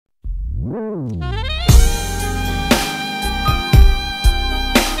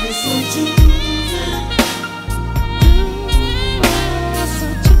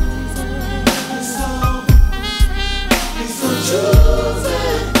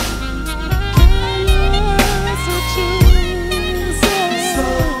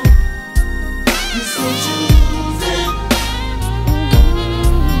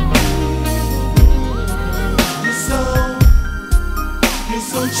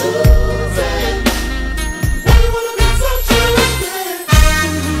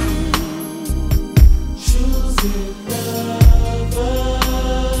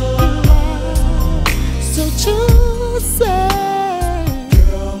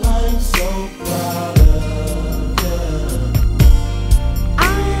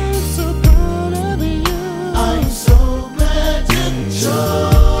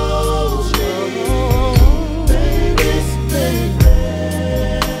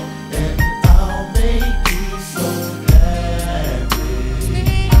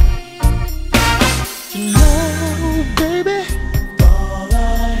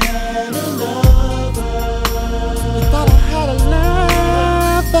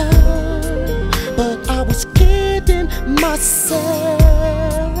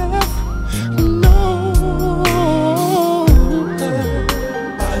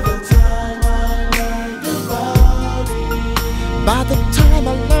By the time I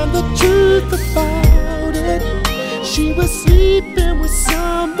learned the truth about it, she was sleeping with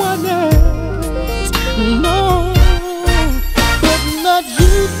someone else. No, but not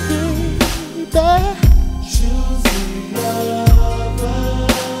you, baby. Choosey lover,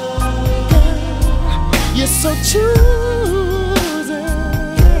 girl, you're so choosy.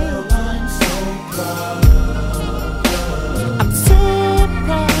 Girl, I'm so proud of you. I'm so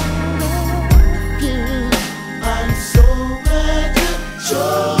proud of you. I'm so glad you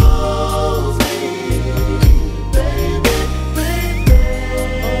chose me, baby, baby.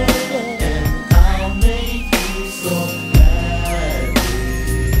 And I'll make you so happy.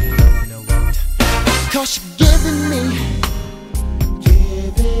 You know what? 'Cause you're giving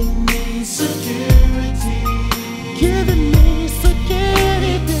me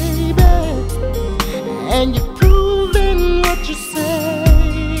security, baby. And you're proving what you say.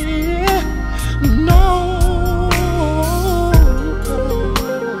 No,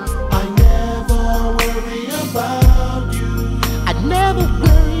 I never worry about you. I never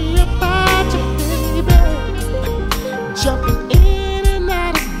worry about you, baby. Jumping in and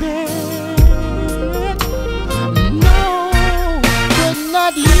out of bed. No, but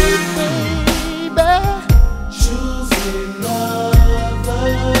not you, baby. Choosey lover,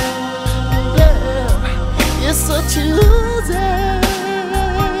 yeah.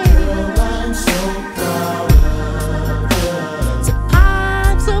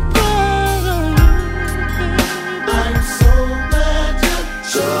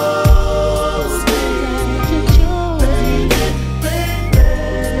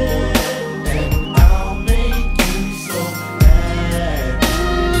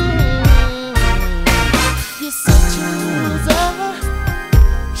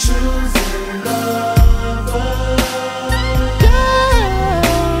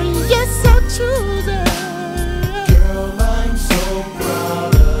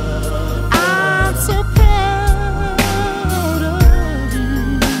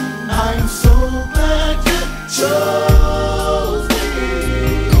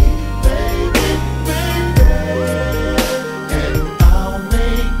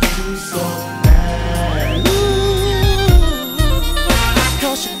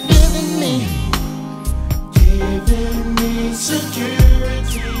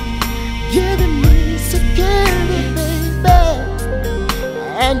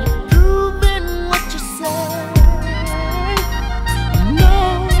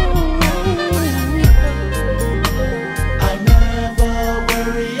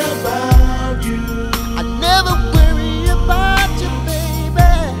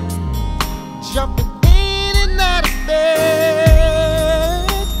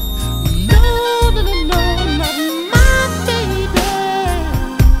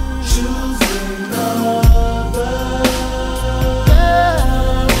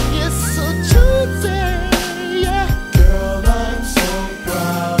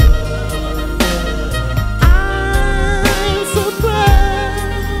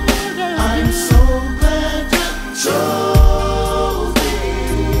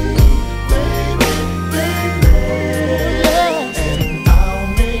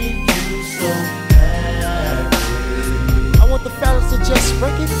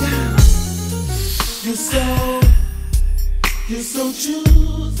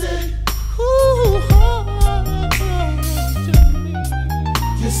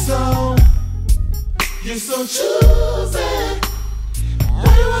 You're so choosy.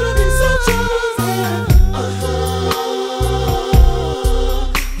 Why you wanna be so choosy?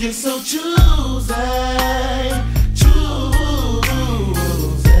 You're so choosy. Choosy.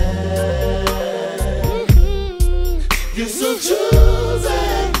 You're so choosy.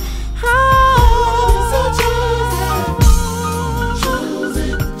 Oh, so choosy. Choosy,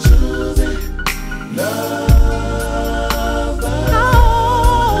 choosy. Love.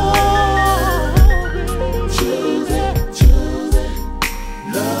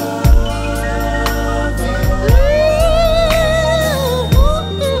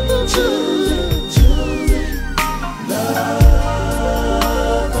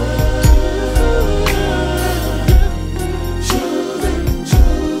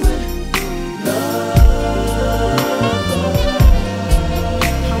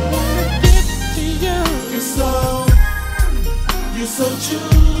 You're so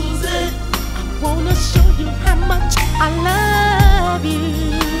choosy. I wanna show you how much I love you.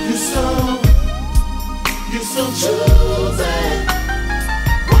 You're so choosy.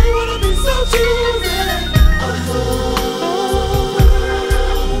 Why you wanna be so choosy?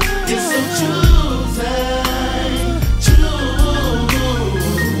 You're so choosy. Choosy.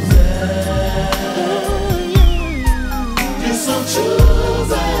 You're so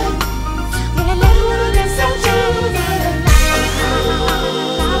choosy. Why you wanna be so choosy?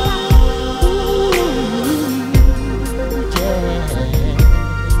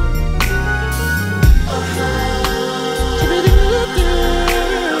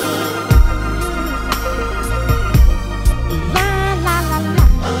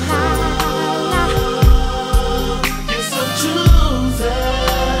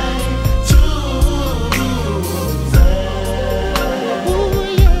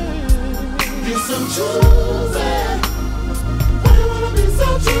 True.